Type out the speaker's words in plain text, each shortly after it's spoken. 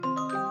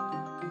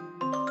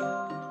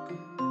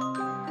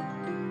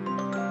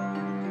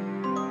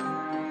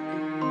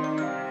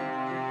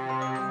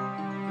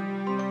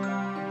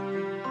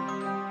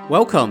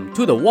Welcome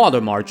to the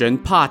Water Margin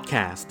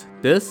Podcast.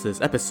 This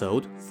is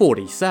episode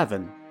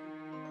 47.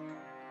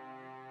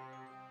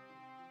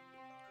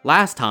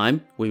 Last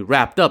time, we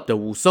wrapped up the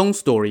Wusong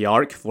story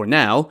arc for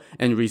now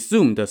and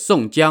resumed the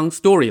Song Jiang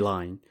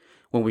storyline.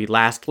 When we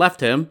last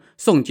left him,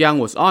 Song Jiang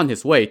was on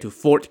his way to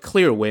Fort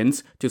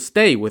Clearwinds to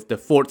stay with the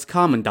fort's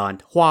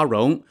commandant Hua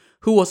Rong,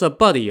 who was a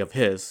buddy of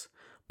his.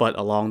 But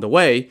along the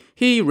way,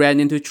 he ran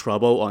into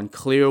trouble on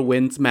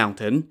Clearwinds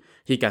Mountain.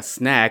 He got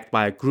snagged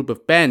by a group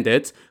of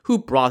bandits who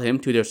brought him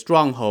to their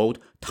stronghold,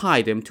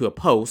 tied him to a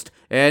post,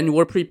 and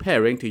were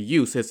preparing to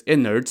use his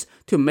innards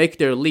to make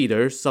their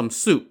leader some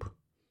soup.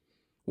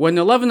 When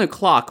 11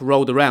 o'clock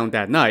rolled around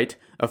that night,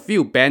 a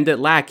few bandit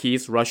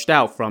lackeys rushed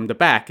out from the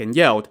back and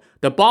yelled,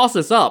 "The boss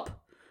is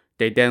up!"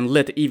 They then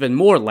lit even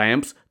more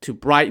lamps to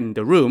brighten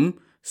the room.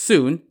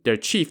 Soon, their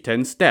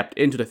chieftain stepped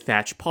into the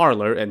thatched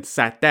parlor and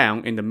sat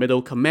down in the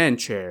middle command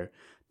chair.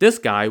 This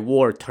guy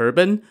wore a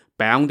turban,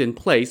 bound in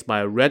place by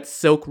a red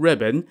silk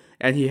ribbon,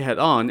 and he had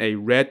on a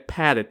red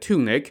padded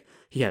tunic.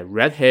 He had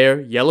red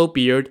hair, yellow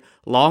beard,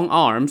 long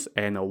arms,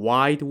 and a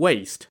wide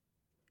waist.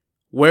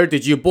 "Where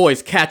did you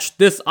boys catch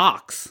this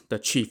ox?" the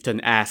chieftain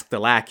asked the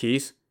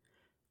lackeys.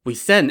 "We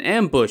set an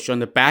ambush on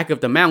the back of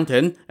the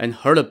mountain and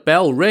heard a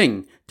bell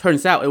ring.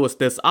 Turns out it was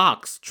this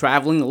ox,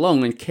 traveling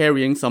alone and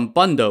carrying some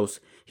bundles.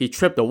 He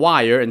tripped a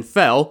wire and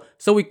fell,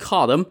 so we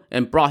caught him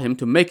and brought him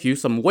to make you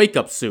some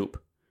wake-up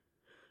soup."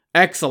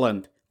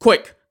 "Excellent!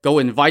 Quick, go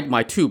invite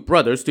my two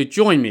brothers to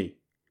join me."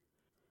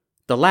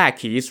 The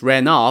lackeys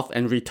ran off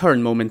and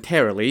returned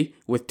momentarily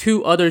with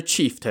two other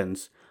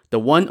chieftains. The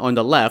one on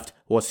the left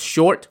was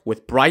short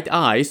with bright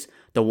eyes.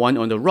 The one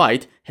on the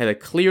right had a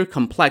clear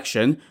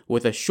complexion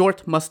with a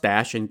short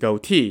mustache and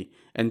goatee,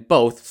 and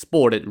both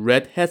sported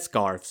red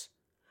headscarves.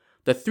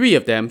 The three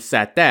of them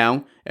sat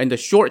down, and the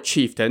short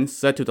chieftain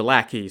said to the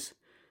lackeys,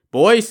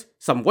 "Boys,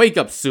 some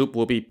wake-up soup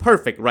will be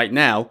perfect right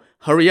now.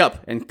 Hurry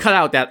up and cut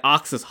out that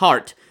ox's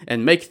heart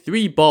and make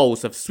 3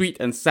 bowls of sweet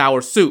and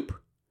sour soup."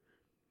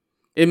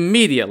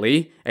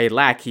 Immediately, a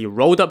lackey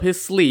rolled up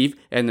his sleeve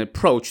and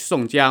approached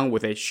Song Jiang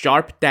with a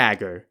sharp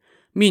dagger.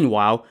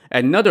 Meanwhile,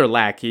 another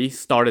lackey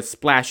started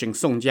splashing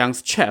Song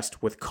Jiang's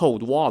chest with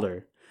cold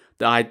water.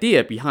 The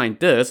idea behind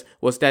this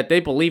was that they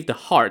believed the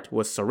heart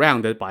was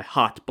surrounded by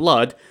hot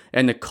blood,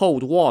 and the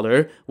cold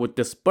water would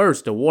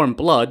disperse the warm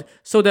blood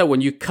so that when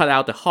you cut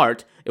out the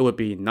heart, it would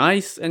be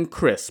nice and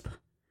crisp.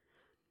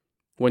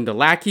 When the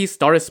lackey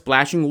started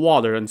splashing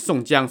water on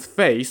Song Jiang's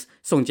face,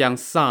 Song Jiang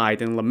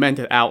sighed and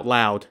lamented out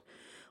loud,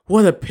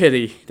 "What a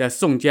pity that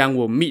Song Jiang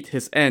will meet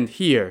his end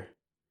here."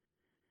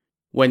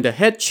 When the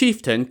head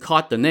chieftain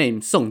caught the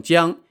name Song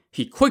Jiang,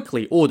 he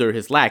quickly ordered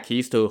his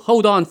lackeys to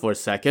hold on for a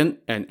second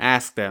and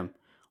asked them,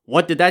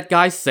 "What did that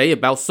guy say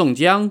about Song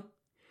Jiang?"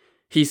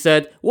 "He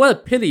said, 'What a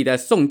pity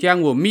that Song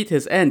Jiang will meet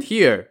his end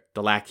here,'"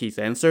 the lackeys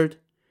answered.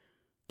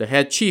 The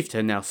head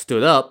chieftain now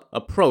stood up,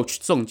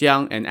 approached Song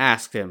Jiang, and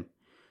asked him,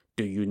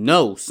 "Do you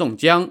know Song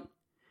Jiang?"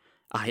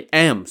 "I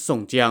am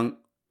Song Jiang."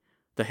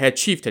 The head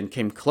chieftain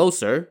came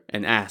closer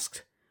and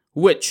asked,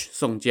 "Which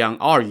Song Jiang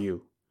are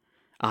you?"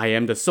 "I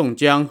am the Song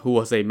Jiang who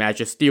was a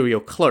magisterial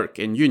clerk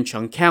in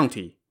Yuncheng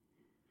County."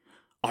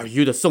 "Are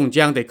you the Song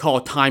Jiang they call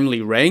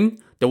Timely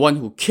Rain, the one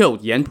who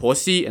killed Yan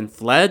Poxi and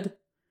fled?"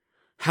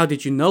 "How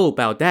did you know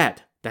about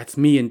that? That's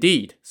me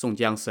indeed," Song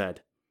Jiang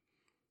said.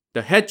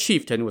 The head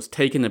chieftain was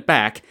taken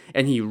aback,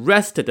 and he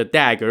wrested the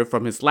dagger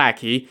from his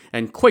lackey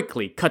and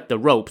quickly cut the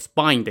ropes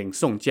binding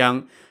Song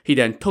Jiang. He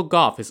then took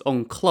off his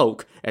own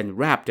cloak and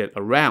wrapped it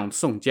around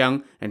Song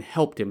Jiang and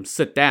helped him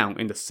sit down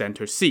in the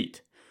center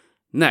seat.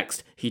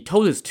 Next, he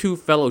told his two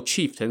fellow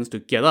chieftains to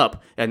get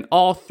up, and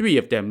all 3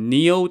 of them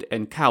kneeled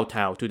and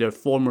kowtowed to their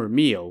former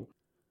meal.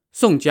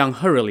 Song Jiang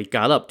hurriedly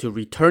got up to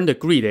return the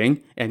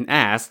greeting and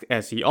asked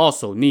as he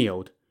also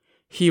kneeled,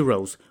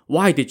 "Heroes,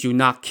 why did you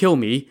not kill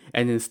me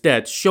and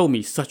instead show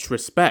me such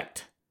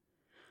respect?"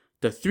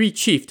 The 3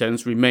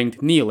 chieftains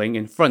remained kneeling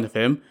in front of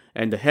him,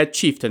 and the head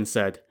chieftain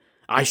said,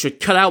 "I should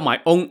cut out my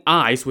own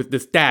eyes with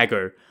this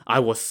dagger. I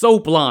was so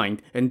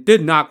blind and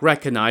did not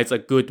recognize a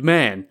good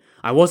man.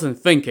 I wasn't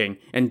thinking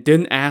and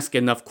didn't ask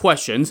enough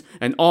questions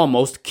and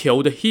almost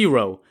killed a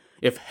hero.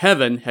 If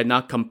heaven had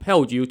not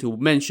compelled you to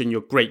mention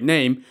your great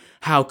name,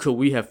 how could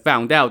we have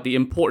found out the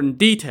important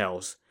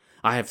details?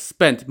 I have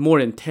spent more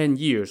than 10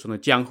 years on the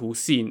Jianghu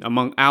scene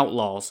among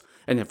outlaws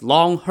and have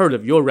long heard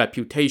of your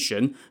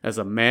reputation as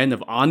a man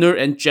of honor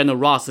and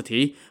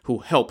generosity who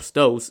helps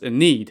those in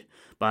need,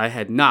 but I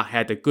had not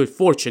had the good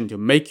fortune to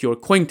make your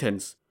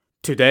acquaintance.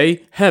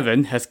 Today,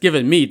 heaven has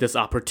given me this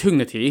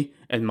opportunity,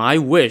 and my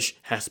wish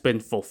has been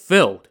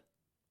fulfilled."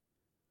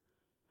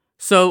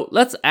 So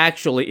let's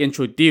actually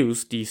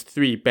introduce these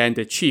 3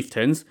 bandit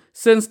chieftains,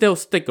 since they'll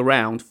stick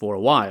around for a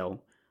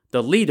while.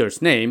 The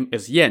leader's name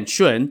is Yan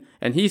Shun,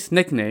 and he's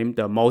nicknamed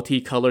the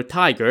Multicolored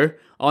Tiger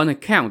on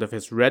account of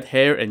his red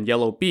hair and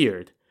yellow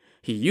beard.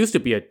 He used to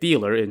be a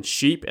dealer in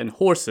sheep and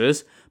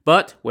horses,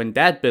 but when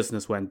that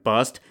business went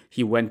bust,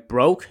 he went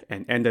broke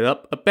and ended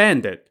up a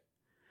bandit.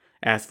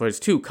 As for his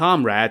 2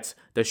 comrades,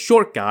 the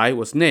short guy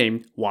was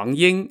named Wang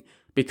Ying.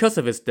 Because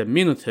of his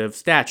diminutive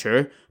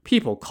stature,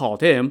 people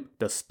called him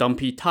the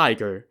Stumpy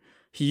Tiger.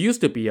 He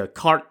used to be a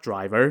cart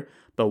driver,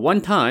 but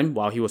one time,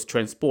 while he was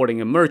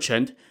transporting a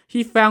merchant,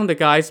 he found the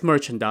guy's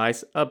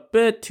merchandise a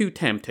bit too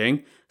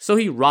tempting, so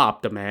he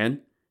robbed the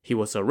man. He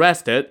was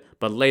arrested,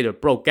 but later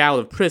broke out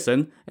of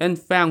prison and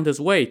found his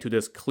way to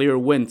this Clear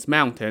Winds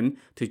Mountain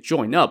to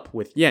join up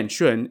with Yan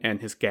Shun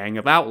and his gang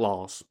of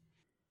outlaws.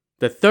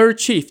 The third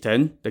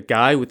chieftain, the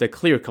guy with the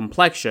clear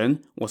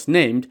complexion, was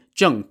named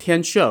Zheng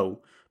Tianshou.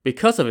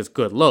 Because of his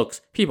good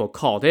looks, people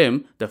called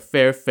him the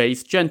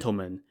fair-faced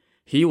gentleman.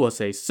 He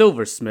was a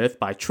silversmith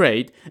by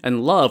trade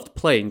and loved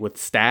playing with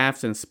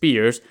staffs and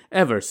spears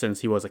ever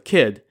since he was a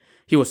kid.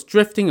 He was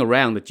drifting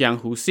around the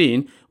Jianghu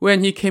scene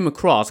when he came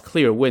across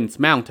Clear Winds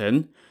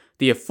Mountain.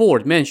 The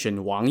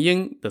aforementioned Wang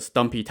Ying, the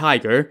Stumpy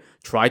Tiger,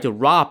 tried to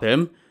rob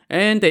him,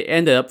 and they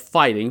ended up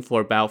fighting for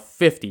about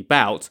 50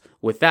 bouts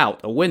without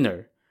a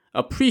winner.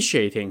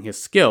 Appreciating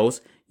his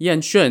skills,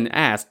 Yan Shun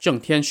asked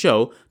Zheng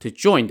Tianshou to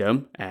join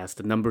them as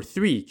the number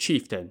 3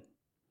 chieftain.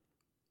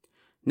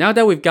 Now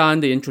that we've gotten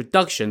the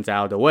introductions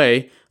out of the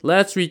way,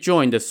 let's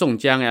rejoin the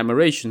Songjiang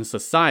Admiration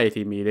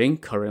Society meeting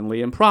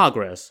currently in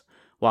progress.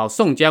 While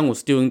Songjiang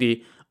was doing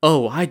the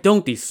 "oh, I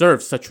don't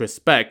deserve such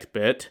respect"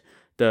 bit,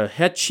 the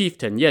head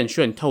chieftain Yan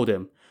Shun told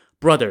him,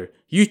 "Brother,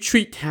 you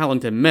treat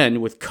talented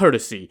men with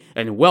courtesy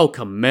and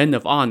welcome men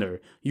of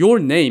honor. Your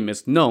name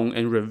is known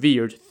and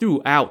revered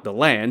throughout the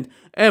land.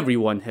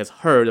 Everyone has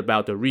heard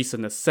about the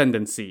recent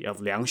ascendancy of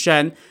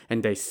Liangshan,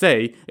 and they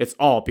say it's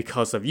all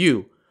because of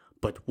you.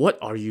 But what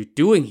are you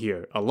doing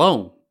here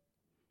alone?"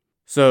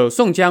 So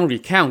Song Jiang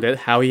recounted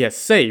how he had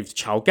saved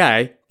Chao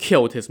Gai,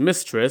 killed his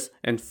mistress,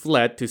 and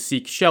fled to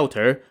seek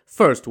shelter,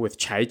 first with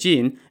Chai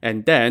Jin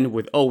and then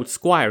with old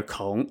Squire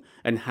Kong,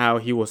 and how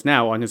he was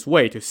now on his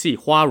way to see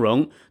Hua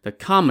Rong, the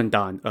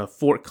commandant of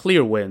Fort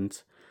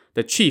Clearwinds.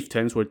 The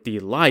chieftains were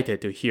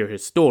delighted to hear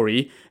his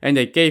story, and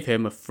they gave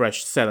him a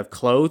fresh set of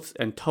clothes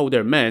and told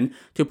their men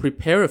to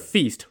prepare a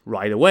feast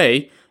right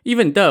away,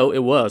 even though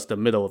it was the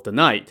middle of the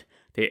night.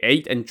 They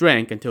ate and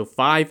drank until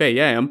 5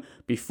 a.m.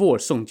 before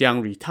Song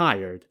Jiang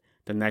retired.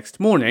 The next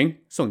morning,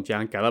 Song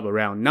Jiang got up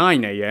around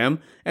 9 a.m.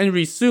 and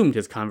resumed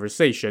his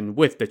conversation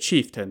with the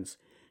chieftains.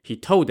 He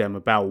told them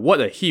about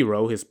what a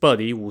hero his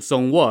buddy Wu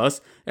Song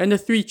was, and the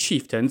 3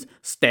 chieftains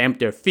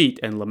stamped their feet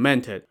and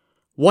lamented.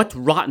 What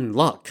rotten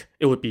luck!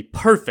 It would be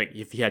perfect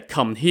if he had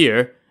come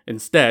here.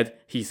 Instead,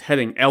 he's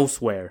heading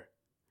elsewhere.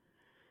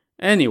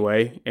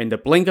 Anyway, in the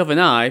blink of an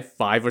eye,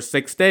 5 or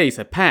 6 days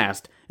had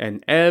passed,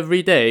 and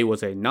every day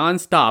was a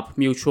non-stop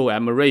mutual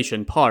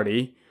admiration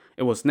party.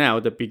 It was now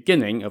the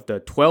beginning of the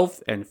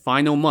 12th and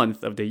final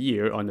month of the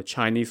year on the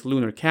Chinese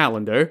lunar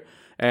calendar,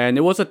 and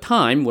it was a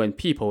time when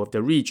people of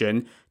the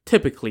region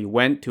typically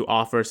went to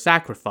offer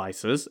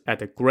sacrifices at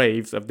the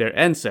graves of their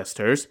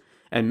ancestors,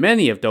 and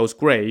many of those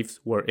graves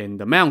were in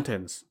the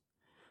mountains.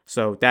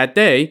 So that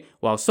day,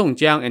 while Song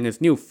Jiang and his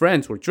new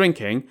friends were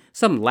drinking,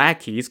 some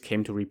lackeys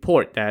came to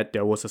report that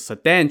there was a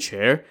sedan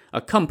chair,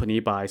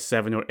 accompanied by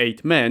 7 or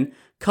 8 men,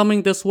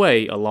 coming this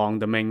way along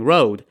the main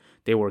road.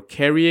 They were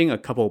carrying a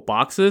couple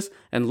boxes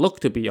and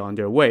looked to be on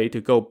their way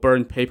to go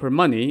burn paper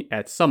money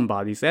at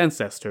somebody's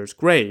ancestors'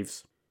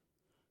 graves.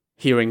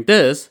 Hearing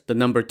this, the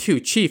number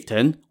 2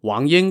 chieftain,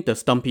 Wang Ying the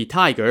Stumpy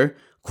Tiger,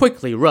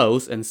 quickly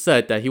rose and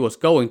said that he was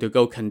going to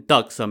go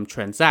conduct some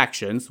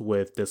transactions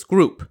with this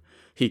group.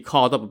 He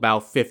called up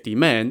about 50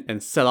 men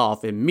and set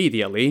off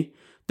immediately,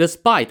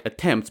 despite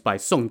attempts by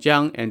Song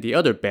Jiang and the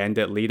other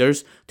bandit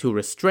leaders to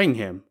restrain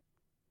him.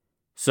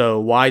 So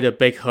why the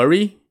big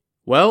hurry?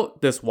 Well,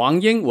 this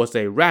Wang Ying was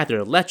a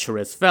rather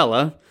lecherous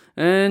fella,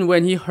 and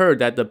when he heard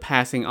that the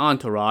passing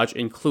entourage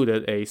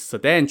included a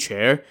sedan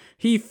chair,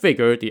 he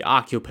figured the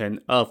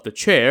occupant of the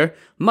chair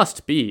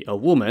must be a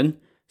woman.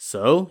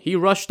 So he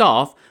rushed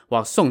off,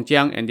 while Song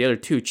Jiang and the other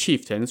 2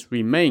 chieftains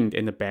remained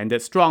in the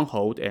bandit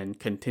stronghold and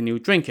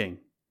continued drinking.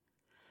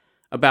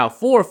 About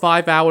 4 or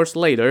 5 hours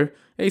later,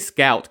 a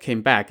scout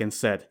came back and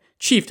said,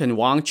 Chieftain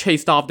Wang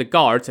chased off the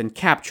guards and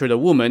captured a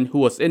woman who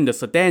was in the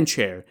sedan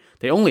chair.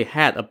 They only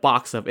had a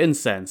box of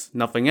incense,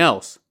 nothing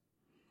else.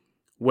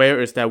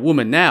 Where is that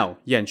woman now?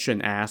 Yan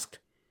Shun asked.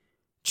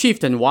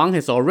 Chieftain Wang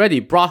has already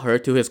brought her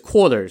to his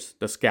quarters,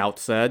 the scout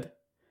said.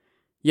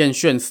 Yan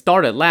Shun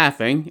started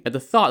laughing at the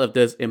thought of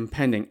this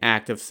impending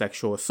act of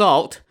sexual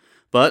assault,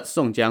 but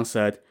Song Jiang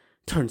said,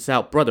 Turns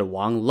out Brother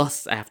Wang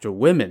lusts after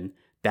women.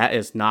 That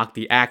is not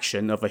the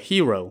action of a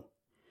hero.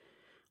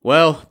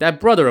 Well, that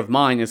brother of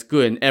mine is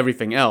good in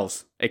everything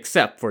else,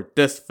 except for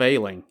this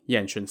failing,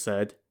 Yan Shun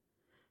said.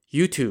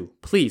 You two,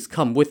 please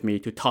come with me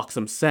to talk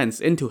some sense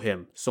into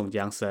him, Song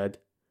Jiang said.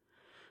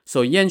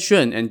 So Yan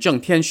Shun and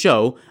Zheng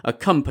Tianshou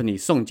accompanied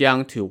Song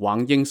Jiang to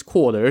Wang Ying's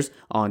quarters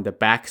on the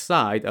back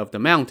side of the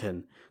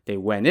mountain. They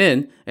went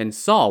in and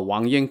saw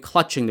Wang Ying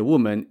clutching the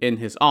woman in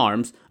his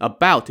arms,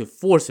 about to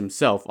force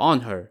himself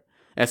on her.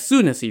 As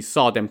soon as he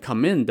saw them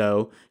come in,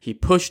 though, he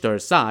pushed her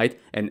aside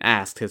and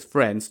asked his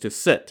friends to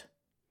sit.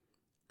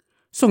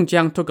 Song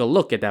Jiang took a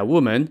look at that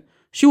woman.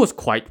 She was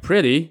quite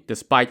pretty,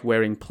 despite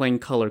wearing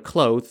plain-colored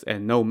clothes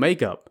and no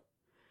makeup.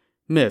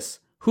 Miss,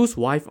 Whose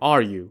wife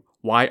are you?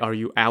 Why are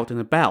you out and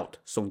about?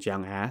 Song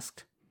Jiang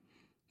asked.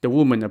 The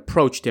woman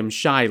approached him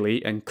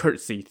shyly and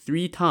curtsied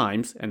 3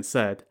 times and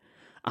said,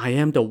 I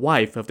am the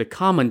wife of the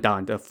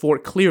commandant of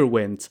Fort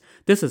Clearwinds.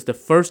 This is the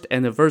 1st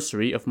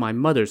anniversary of my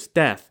mother's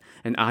death,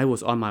 and I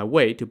was on my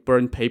way to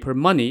burn paper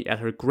money at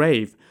her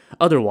grave.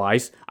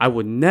 Otherwise, I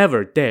would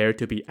never dare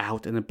to be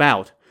out and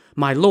about.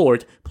 My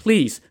lord,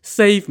 please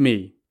save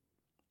me.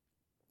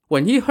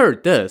 When he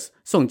heard this,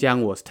 Song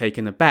Jiang was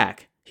taken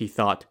aback. He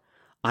thought,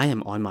 I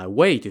am on my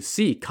way to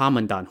see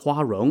Commandant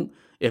Huarong.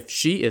 If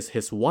she is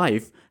his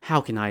wife, how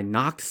can I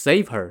not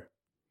save her?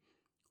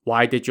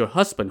 Why did your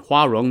husband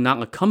Huarong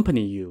not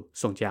accompany you?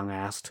 Song Jiang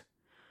asked.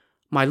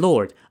 My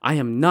lord, I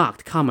am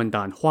not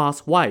Commandant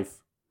Hua's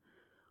wife.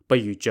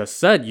 But you just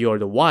said you are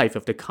the wife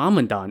of the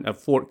commandant of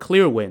Fort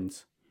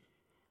Clearwinds.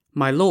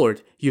 My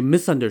lord, you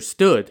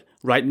misunderstood.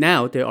 Right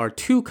now there are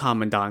 2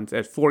 commandants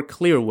at Fort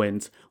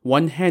Clearwinds,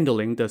 one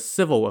handling the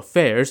civil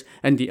affairs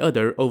and the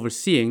other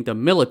overseeing the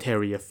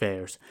military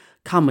affairs.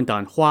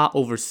 Commandant Hua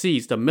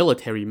oversees the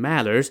military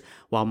matters,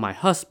 while my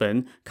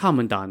husband,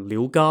 Commandant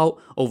Liu Gao,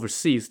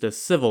 oversees the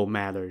civil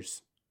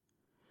matters.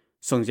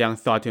 Song Jiang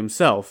thought to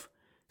himself,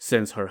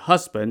 since her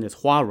husband is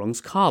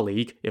Huarong's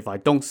colleague, if I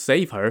don't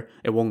save her,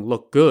 it won't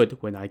look good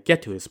when I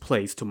get to his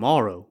place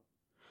tomorrow.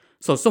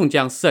 So Song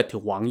Jiang said to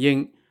Wang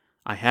Ying,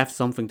 I have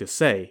something to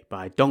say, but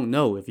I don't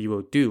know if you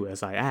will do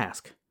as I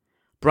ask.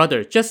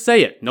 Brother, just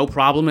say it, no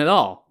problem at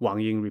all, Wang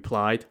Ying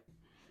replied.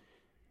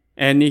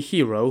 Any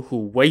hero who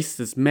wastes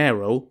his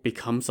marrow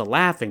becomes a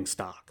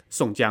laughingstock,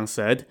 Song Jiang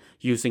said,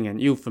 using an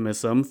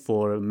euphemism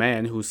for a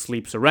man who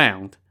sleeps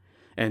around.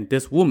 And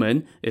this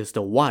woman is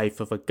the wife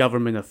of a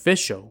government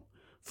official.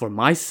 For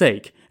my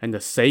sake, and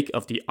the sake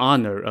of the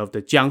honor of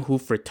the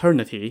Jianghu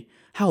fraternity,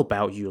 how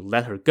about you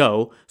let her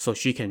go so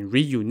she can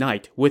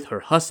reunite with her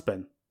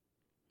husband?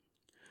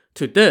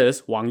 To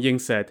this, Wang Ying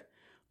said,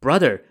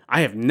 Brother,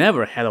 I have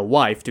never had a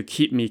wife to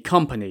keep me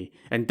company,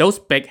 and those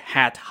big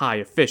hat high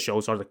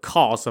officials are the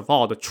cause of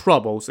all the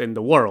troubles in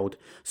the world,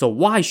 so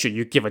why should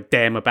you give a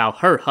damn about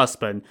her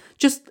husband?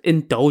 Just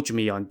indulge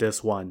me on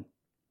this one.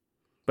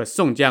 But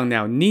Song Jiang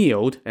now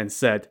kneeled and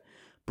said,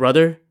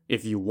 Brother,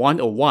 if you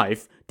want a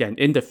wife, then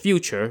in the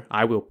future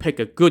I will pick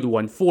a good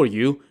one for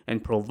you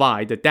and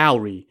provide the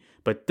dowry.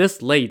 But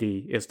this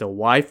lady is the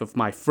wife of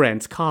my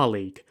friend's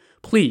colleague.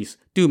 Please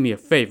do me a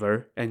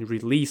favor and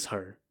release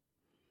her.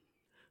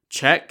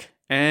 Check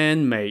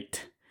and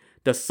mate.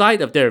 The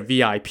sight of their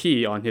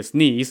VIP on his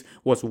knees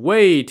was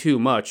way too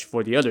much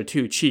for the other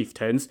 2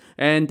 chieftains,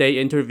 and they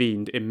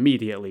intervened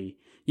immediately.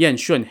 Yan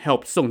Shun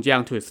helped Song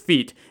Jiang to his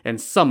feet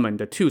and summoned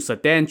the 2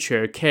 sedan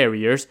chair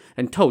carriers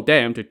and told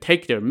them to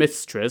take their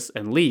mistress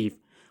and leave.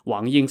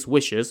 Wang Ying's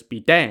wishes be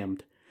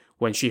damned.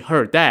 When she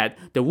heard that,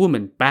 the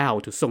woman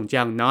bowed to Song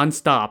Jiang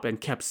non-stop and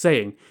kept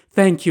saying,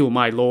 Thank you,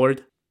 my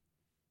lord.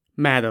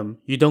 Madam,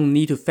 you don't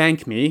need to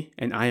thank me,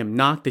 and I am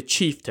not the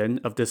chieftain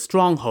of this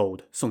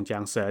stronghold, Song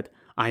Jiang said.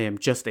 I am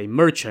just a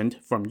merchant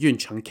from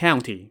Yuncheng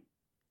County.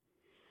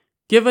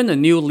 Given a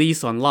new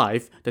lease on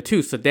life, the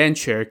 2 sedan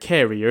chair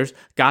carriers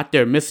got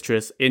their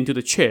mistress into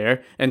the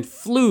chair and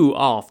flew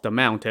off the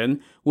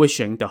mountain,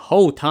 wishing the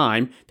whole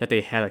time that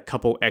they had a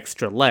couple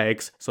extra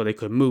legs so they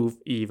could move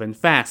even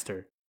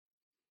faster.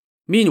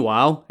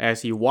 Meanwhile,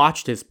 as he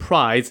watched his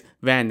prize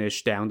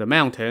vanish down the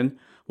mountain,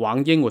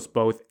 Wang Ying was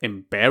both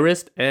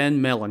embarrassed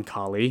and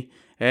melancholy,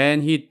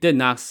 and he did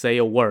not say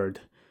a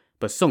word.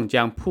 But Song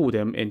Jiang pulled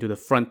him into the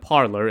front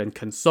parlor and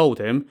consoled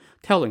him,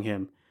 telling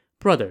him,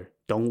 Brother,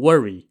 don't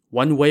worry.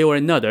 One way or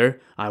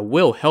another, I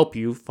will help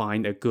you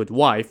find a good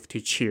wife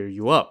to cheer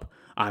you up.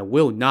 I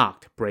will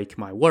not break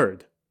my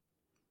word.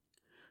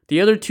 The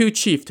other 2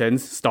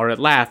 chieftains started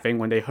laughing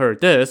when they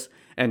heard this,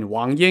 and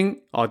Wang Ying,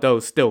 although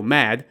still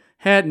mad,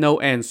 had no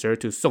answer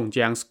to Song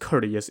Jiang's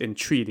courteous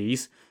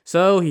entreaties,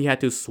 so he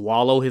had to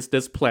swallow his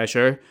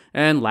displeasure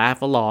and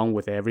laugh along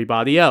with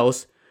everybody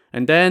else,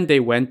 and then they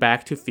went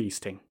back to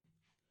feasting.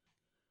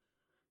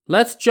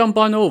 Let's jump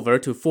on over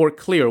to Fort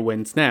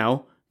Clearwinds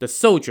now. The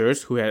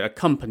soldiers who had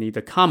accompanied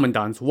the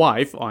commandant's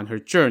wife on her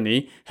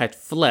journey had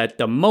fled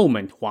the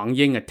moment Wang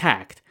Ying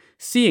attacked.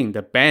 Seeing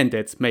the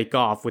bandits make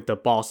off with the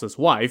boss's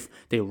wife,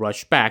 they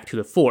rushed back to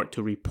the fort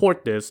to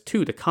report this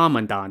to the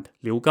commandant,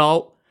 Liu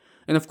Gao.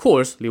 And of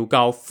course, Liu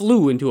Gao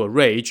flew into a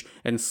rage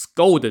and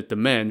scolded the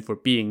men for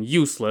being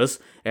useless,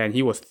 and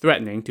he was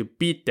threatening to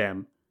beat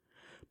them.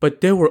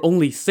 But there were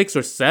only 6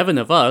 or 7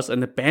 of us,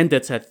 and the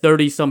bandits had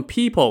 30-some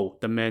people,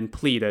 the men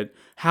pleaded.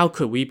 How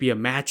could we be a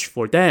match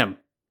for them?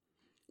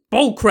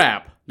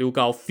 Bullcrap! Liu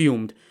Gao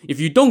fumed. If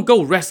you don't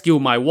go rescue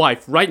my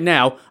wife right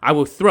now, I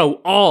will throw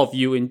all of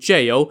you in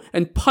jail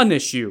and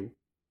punish you.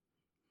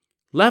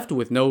 Left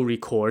with no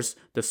recourse,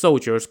 the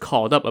soldiers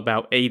called up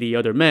about 80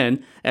 other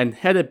men and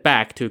headed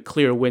back to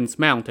Clearwinds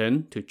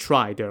Mountain to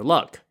try their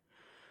luck.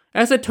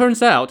 As it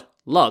turns out,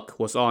 luck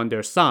was on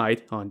their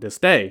side on this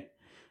day.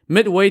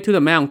 Midway to the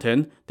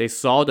mountain, they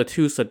saw the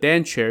 2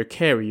 sedan chair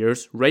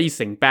carriers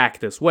racing back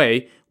this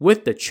way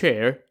with the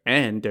chair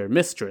and their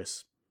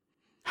mistress.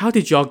 How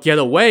did y'all get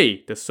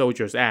away? The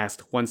soldiers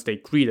asked once they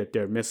greeted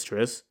their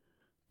mistress.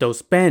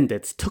 Those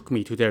bandits took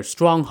me to their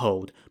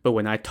stronghold, but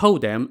when I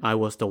told them I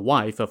was the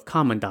wife of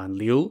Commandant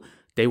Liu,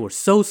 they were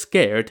so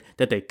scared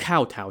that they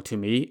kowtowed to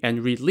me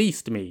and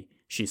released me,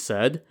 she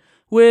said,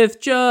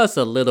 with just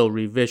a little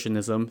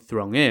revisionism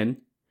thrown in.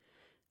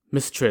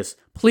 Mistress,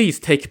 please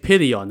take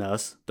pity on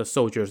us, the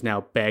soldiers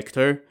now begged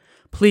her.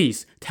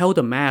 Please tell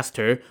the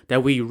master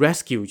that we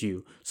rescued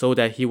you so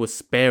that he would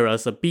spare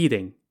us a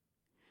beating.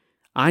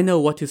 I know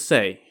what to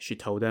say, she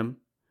told them.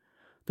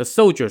 The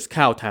soldiers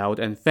kowtowed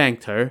and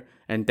thanked her,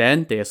 and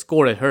then they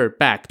escorted her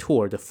back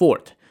toward the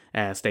fort.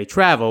 As they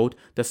traveled,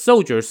 the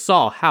soldiers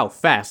saw how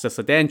fast the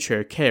sedan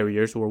chair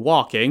carriers were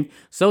walking,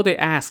 so they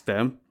asked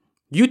them,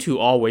 You two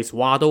always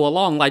waddle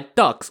along like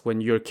ducks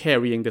when you're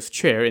carrying this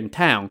chair in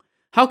town.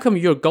 How come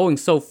you're going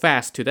so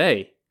fast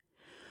today?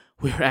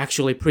 We're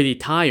actually pretty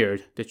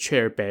tired, the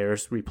chair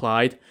bearers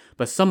replied,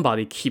 but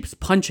somebody keeps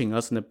punching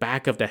us in the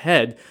back of the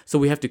head, so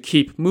we have to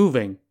keep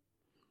moving.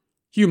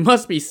 You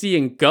must be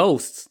seeing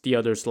ghosts, the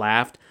others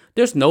laughed.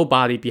 There's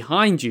nobody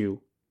behind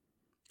you.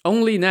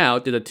 Only now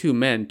did the two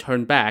men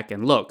turn back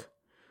and look.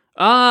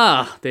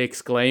 Ah, they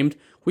exclaimed.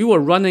 We were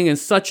running in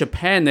such a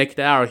panic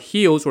that our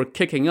heels were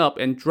kicking up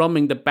and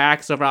drumming the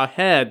backs of our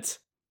heads.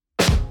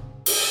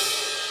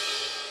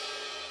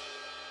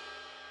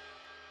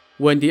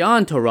 When the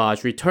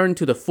entourage returned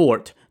to the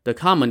fort, the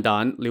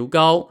commandant, Liu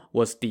Gao,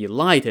 was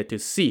delighted to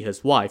see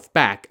his wife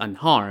back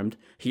unharmed.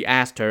 He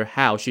asked her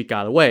how she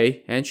got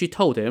away, and she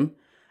told him,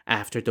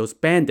 After those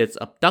bandits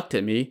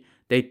abducted me,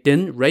 they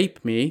didn't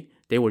rape me.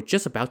 They were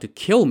just about to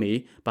kill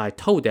me, but I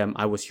told them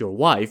I was your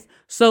wife,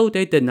 so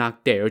they did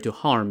not dare to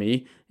harm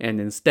me, and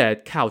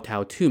instead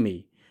kowtowed to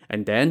me.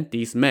 And then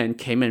these men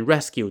came and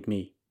rescued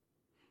me.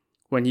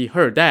 When he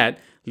heard that,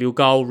 Liu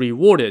Gao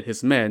rewarded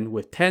his men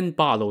with 10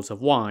 bottles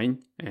of wine,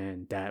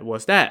 and that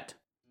was that.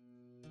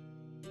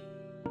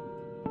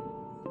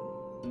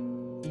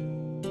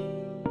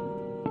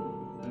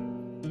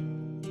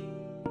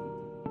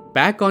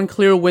 Back on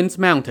Clear Winds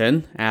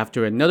Mountain,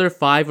 after another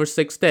 5 or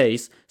 6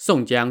 days,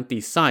 Song Jiang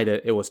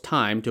decided it was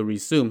time to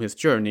resume his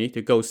journey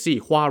to go see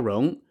Hua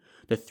Rong.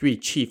 The 3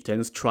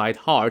 chieftains tried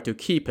hard to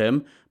keep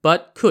him,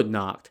 but could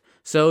not,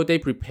 so they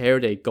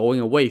prepared a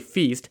going-away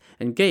feast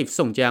and gave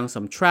Song Jiang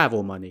some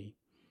travel money.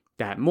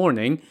 That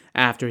morning,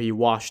 after he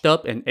washed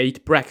up and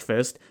ate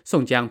breakfast,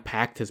 Song Jiang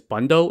packed his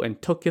bundle and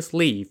took his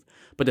leave,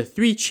 but the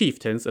 3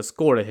 chieftains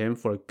escorted him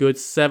for a good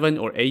 7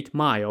 or 8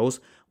 miles,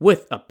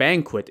 with a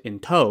banquet in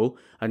tow,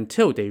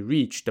 until they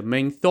reached the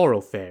main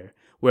thoroughfare,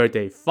 where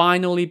they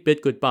finally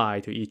bid goodbye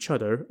to each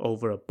other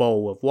over a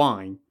bowl of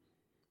wine.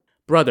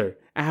 Brother,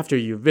 after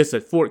you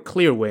visit Fort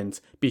Clearwinds,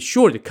 be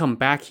sure to come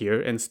back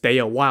here and stay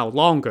a while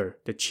longer,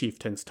 the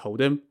chieftains told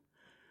him.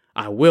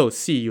 I will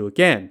see you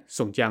again,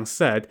 Song Jiang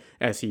said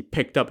as he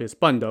picked up his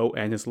bundle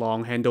and his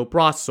long-handled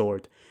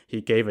broadsword.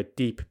 He gave a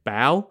deep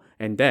bow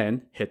and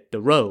then hit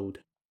the road.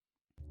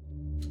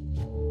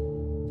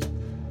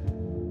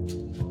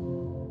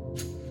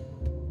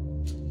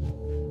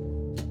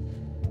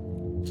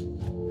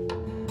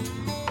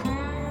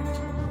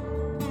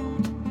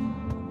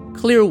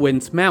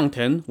 Clearwinds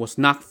Mountain was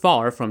not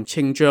far from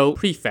Qingzhou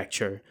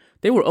Prefecture.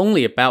 They were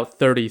only about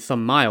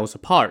 30-some miles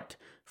apart.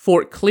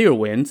 Fort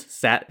Clearwinds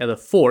sat at a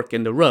fork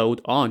in the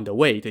road on the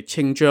way to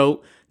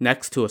Qingzhou,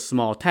 next to a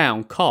small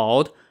town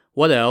called,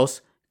 what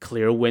else?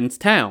 Clearwinds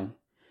Town.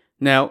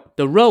 Now,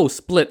 the road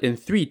split in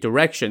 3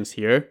 directions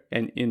here,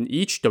 and in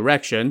each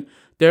direction,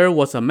 there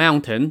was a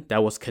mountain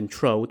that was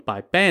controlled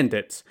by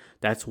bandits.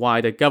 That's why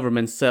the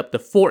government set up the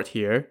fort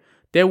here.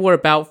 There were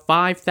about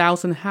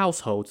 5,000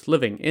 households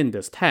living in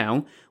this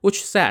town,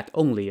 which sat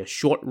only a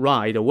short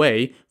ride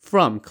away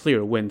from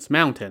Clearwinds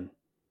Mountain.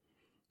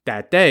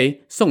 That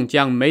day, Song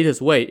Jiang made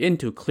his way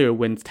into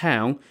Clearwinds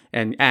Town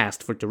and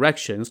asked for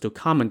directions to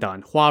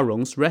Commandant Hua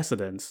Rong's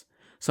residence.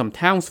 Some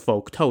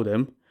townsfolk told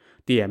him,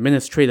 the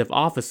administrative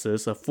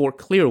offices of Fort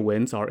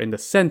Clearwinds are in the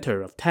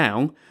center of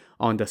town.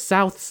 On the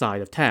south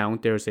side of town,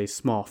 there's a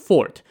small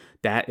fort.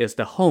 That is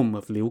the home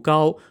of Liu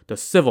Gao, the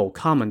civil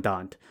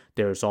commandant.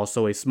 There's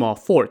also a small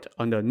fort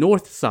on the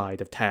north side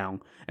of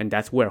town, and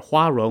that's where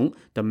Hua Rong,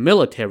 the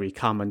military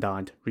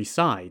commandant,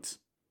 resides.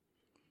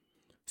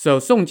 So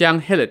Song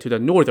Jiang headed to the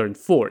northern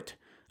fort.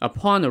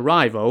 Upon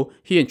arrival,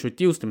 he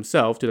introduced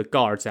himself to the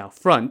guards out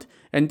front,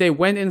 and they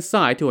went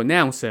inside to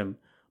announce him.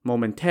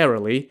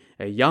 Momentarily,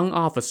 a young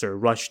officer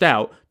rushed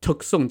out,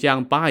 took Song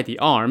Jiang by the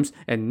arms,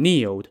 and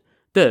kneeled.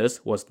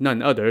 This was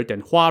none other than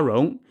Hua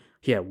Rong.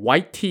 He had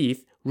white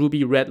teeth,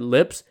 ruby red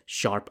lips,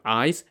 sharp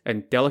eyes,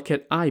 and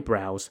delicate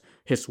eyebrows.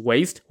 His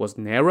waist was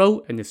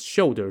narrow and his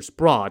shoulders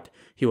broad.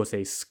 He was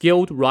a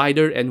skilled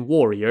rider and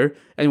warrior,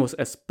 and was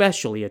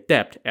especially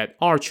adept at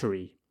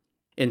archery.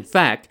 In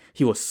fact,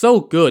 he was so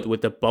good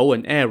with the bow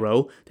and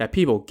arrow that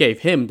people gave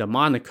him the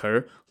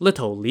moniker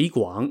Little Li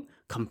Guang,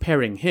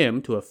 comparing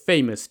him to a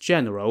famous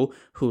general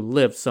who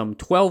lived some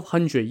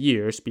 1,200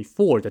 years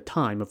before the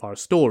time of our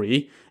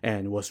story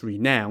and was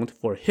renowned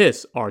for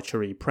his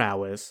archery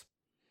prowess.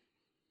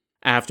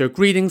 After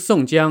greeting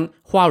Song Jiang,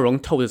 Hua Rong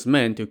told his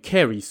men to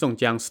carry Song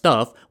Jiang's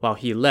stuff while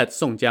he led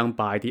Song Jiang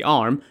by the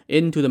arm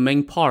into the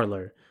main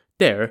parlor.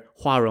 There,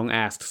 Huarong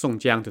asked Song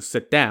Jiang to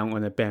sit down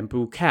on a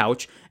bamboo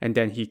couch, and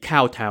then he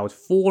kowtowed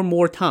 4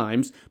 more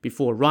times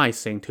before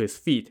rising to his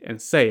feet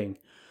and saying,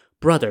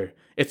 "Brother,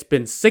 it's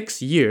been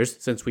 6 years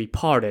since we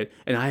parted,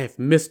 and I have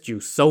missed you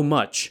so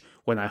much.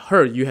 When I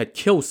heard you had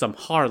killed some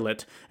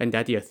harlot and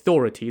that the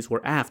authorities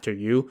were after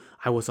you,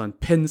 I was on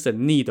pins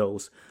and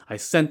needles. I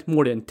sent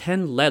more than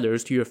 10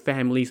 letters to your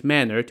family's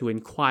manor to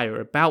inquire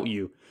about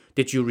you.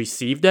 Did you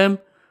receive them?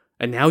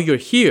 And now you're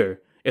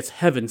here. It's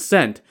heaven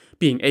sent.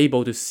 Being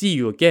able to see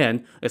you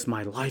again is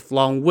my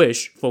lifelong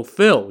wish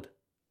fulfilled."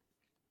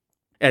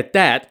 At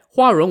that,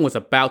 Huarong was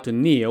about to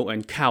kneel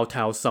and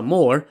kowtow some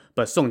more,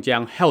 but Song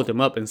Jiang held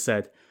him up and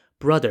said,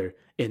 "Brother,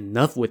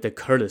 enough with the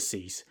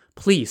courtesies.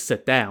 Please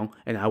sit down,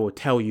 and I will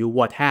tell you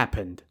what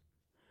happened."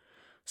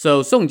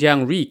 So Song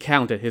Jiang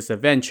recounted his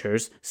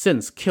adventures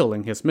since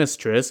killing his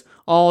mistress,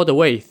 all the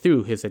way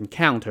through his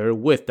encounter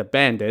with the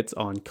bandits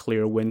on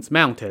Clear Winds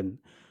Mountain.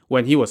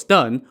 When he was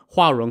done,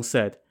 Huarong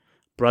said,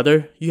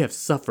 "Brother, you have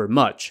suffered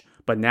much,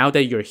 but now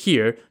that you're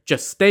here,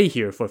 just stay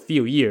here for a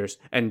few years,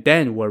 and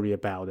then worry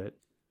about it."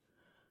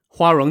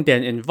 Huarong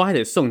then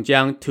invited Song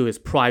Jiang to his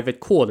private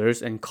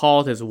quarters and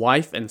called his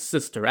wife and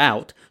sister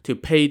out to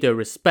pay their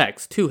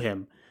respects to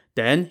him.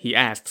 Then he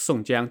asked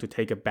Song Jiang to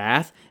take a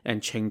bath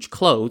and change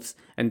clothes,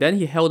 and then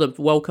he held a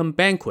welcome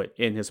banquet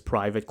in his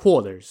private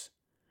quarters.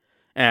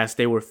 As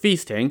they were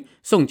feasting,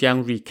 Song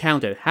Jiang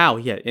recounted how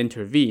he had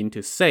intervened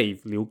to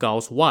save Liu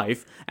Gao's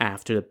wife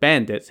after the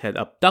bandits had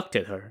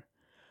abducted her.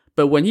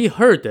 But when he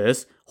heard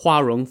this,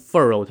 Huarong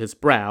furrowed his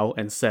brow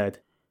and said,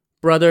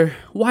 "Brother,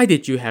 why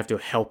did you have to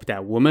help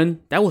that woman?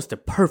 That was the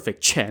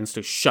perfect chance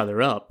to shut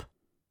her up."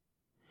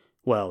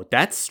 "Well,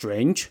 that's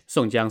strange,"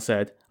 Song Jiang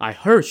said. "I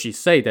heard she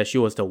say that she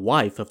was the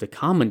wife of the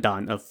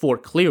commandant of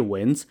Fort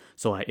Clearwinds,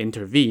 so I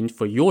intervened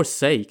for your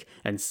sake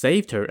and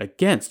saved her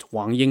against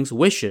Wang Ying's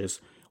wishes.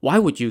 Why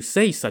would you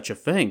say such a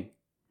thing?"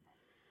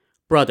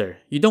 "Brother,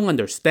 you don't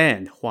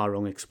understand,"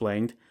 Huarong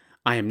explained.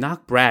 "I am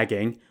not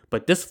bragging,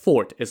 but this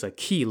fort is a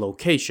key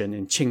location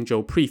in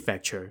Qingzhou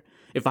Prefecture.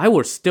 If I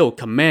were still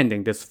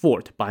commanding this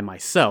fort by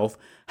myself,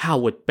 how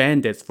would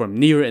bandits from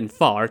near and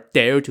far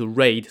dare to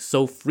raid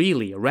so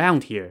freely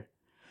around here?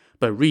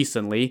 But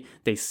recently,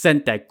 they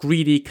sent that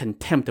greedy,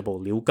 contemptible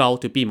Liu Gao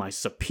to be my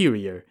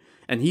superior,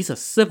 and he's a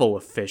civil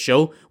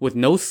official with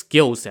no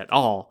skills at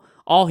all.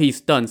 All he's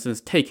done since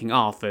taking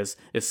office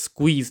is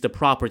squeeze the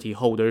property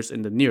holders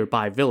in the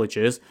nearby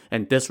villages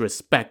and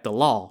disrespect the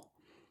law.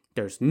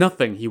 There's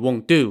nothing he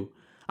won't do.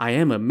 I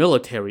am a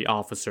military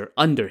officer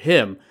under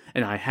him,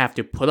 and I have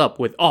to put up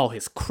with all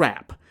his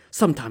crap.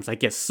 Sometimes I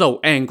get so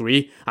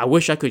angry, I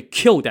wish I could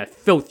kill that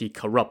filthy,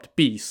 corrupt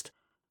beast.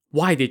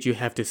 Why did you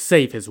have to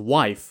save his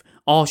wife?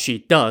 All she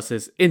does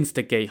is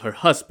instigate her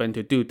husband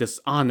to do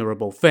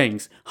dishonorable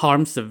things,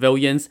 harm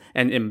civilians,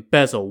 and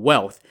embezzle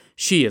wealth.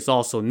 She is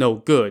also no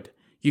good.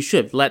 You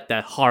should have let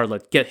that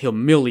harlot get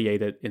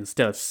humiliated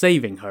instead of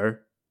saving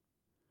her."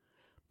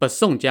 But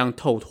Song Jiang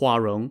told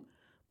Huarong,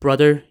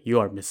 "Brother, you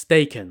are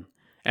mistaken.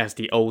 As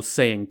the old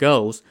saying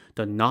goes,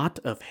 the knot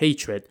of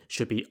hatred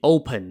should be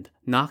opened,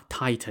 not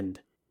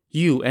tightened.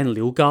 You and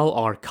Liu Gao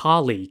are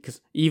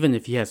colleagues. Even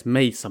if he has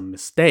made some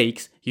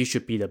mistakes, you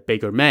should be the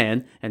bigger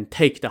man and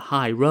take the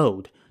high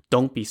road.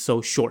 Don't be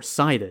so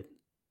short-sighted."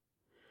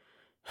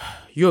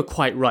 "You're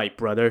quite right,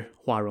 brother,"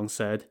 Huarong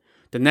said.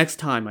 "The next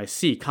time I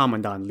see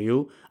Commandant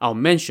Liu, I'll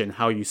mention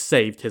how you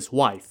saved his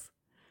wife."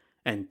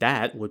 "And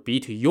that would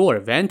be to your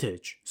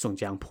advantage," Song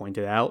Jiang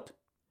pointed out.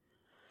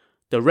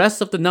 The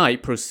rest of the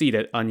night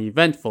proceeded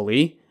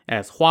uneventfully,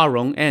 as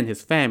Huarong and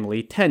his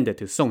family tended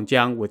to Song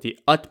Jiang with the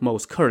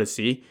utmost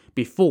courtesy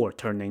before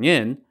turning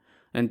in,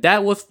 and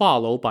that was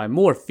followed by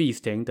more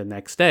feasting the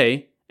next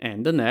day,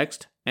 and the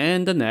next,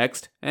 and the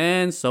next,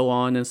 and so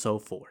on and so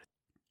forth.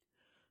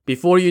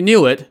 Before you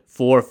knew it,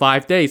 4 or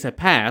 5 days had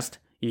passed.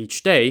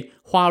 Each day,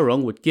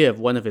 Huarong would give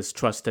one of his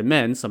trusted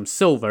men some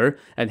silver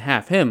and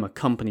have him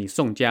accompany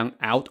Song Jiang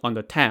out on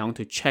the town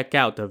to check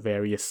out the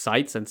various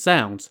sights and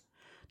sounds.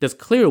 This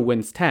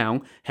Clearwinds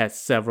town had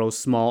several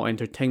small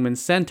entertainment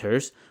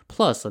centers,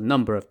 plus a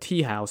number of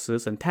tea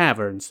houses and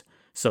taverns.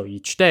 So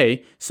each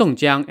day, Song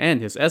Jiang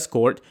and his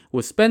escort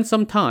would spend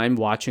some time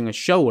watching a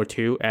show or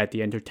two at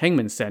the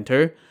entertainment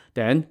center,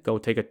 then go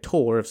take a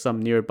tour of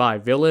some nearby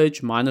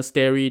village,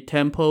 monastery,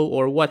 temple,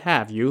 or what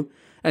have you,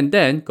 and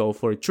then go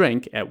for a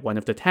drink at one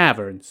of the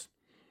taverns.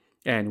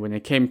 And when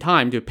it came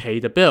time to pay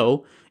the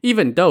bill,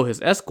 even though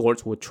his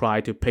escorts would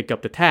try to pick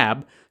up the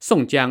tab,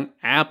 Song Jiang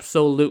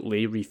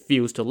absolutely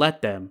refused to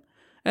let them.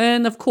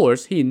 And of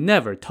course, he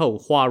never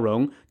told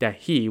Huarong that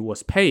he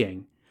was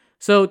paying.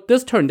 So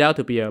this turned out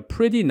to be a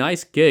pretty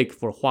nice gig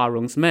for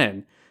Huarong's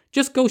men.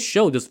 Just go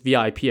show this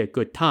VIP a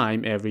good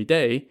time every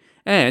day,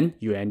 and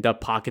you end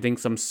up pocketing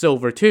some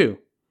silver too.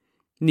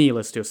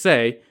 Needless to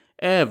say,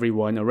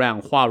 everyone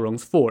around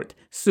Huarong's fort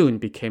soon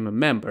became a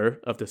member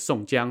of the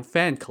Song Jiang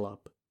fan club.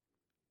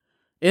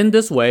 In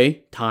this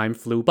way, time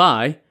flew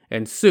by,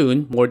 and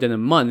soon more than a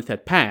month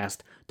had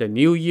passed. The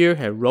new year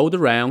had rolled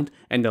around,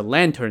 and the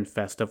Lantern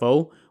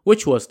Festival,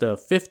 which was the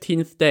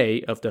 15th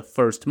day of the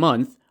first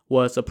month,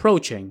 was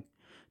approaching.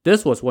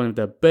 This was one of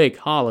the big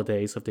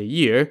holidays of the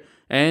year,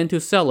 and to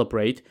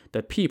celebrate,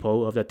 the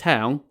people of the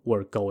town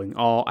were going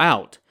all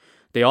out.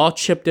 They all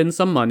chipped in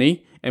some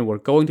money and were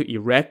going to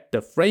erect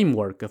the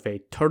framework of a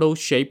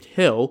turtle-shaped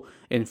hill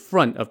in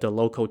front of the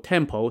local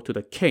temple to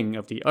the king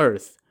of the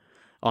earth.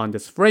 On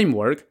this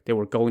framework, they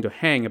were going to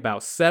hang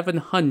about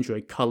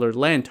 700 colored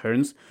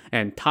lanterns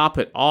and top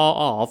it all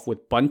off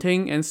with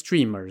bunting and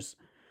streamers.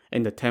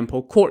 In the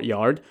temple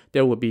courtyard,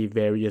 there would be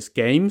various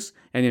games,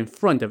 and in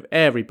front of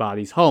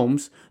everybody's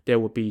homes, there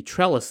would be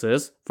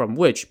trellises from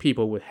which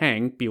people would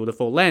hang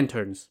beautiful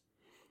lanterns.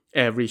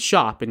 Every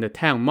shop in the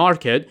town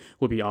market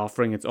would be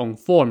offering its own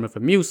form of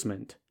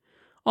amusement.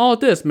 All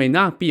this may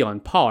not be on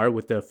par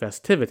with the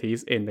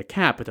festivities in the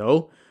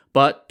capital,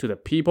 but to the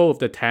people of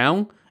the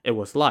town, it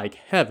was like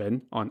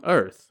heaven on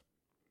earth.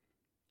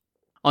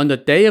 On the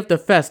day of the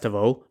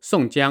festival,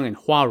 Song Jiang and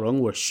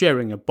Huarong were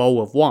sharing a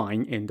bowl of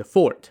wine in the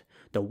fort.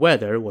 The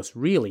weather was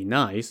really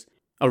nice.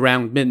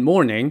 Around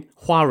mid-morning,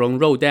 Huarong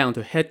rode down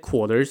to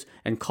headquarters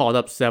and called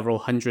up several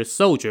hundred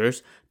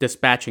soldiers,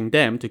 dispatching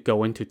them to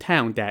go into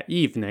town that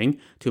evening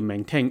to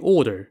maintain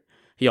order.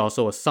 He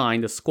also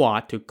assigned a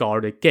squad to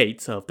guard the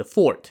gates of the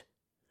fort.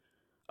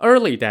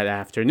 Early that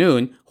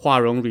afternoon,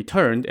 Huarong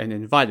returned and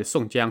invited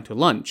Song Jiang to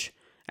lunch.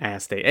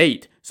 As they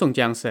ate, Song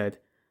Jiang said,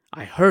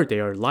 "I heard they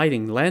are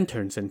lighting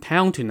lanterns in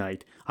town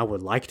tonight. I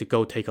would like to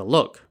go take a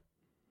look."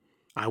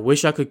 "I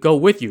wish I could go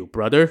with you,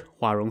 brother,"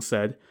 Huarong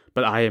said,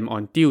 "but I am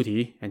on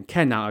duty and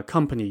cannot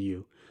accompany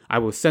you. I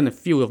will send a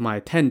few of my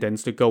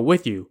attendants to go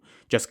with you.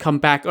 Just come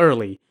back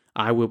early.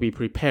 I will be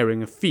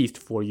preparing a feast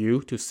for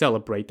you to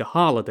celebrate the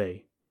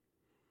holiday."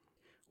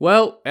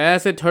 Well,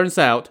 as it turns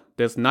out,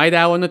 this night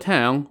out in the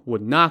town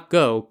would not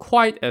go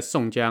quite as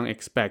Song Jiang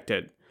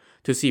expected.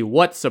 To see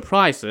what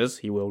surprises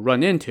he will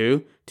run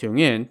into, tune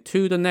in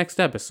to the next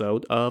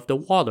episode of the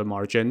Water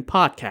Margin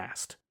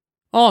Podcast.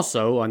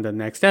 Also, on the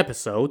next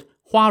episode,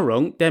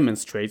 Huarong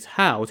demonstrates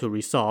how to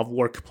resolve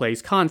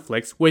workplace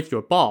conflicts with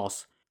your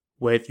boss,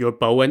 with your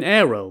bow and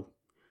arrow.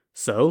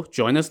 So,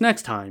 join us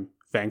next time.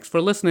 Thanks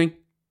for listening.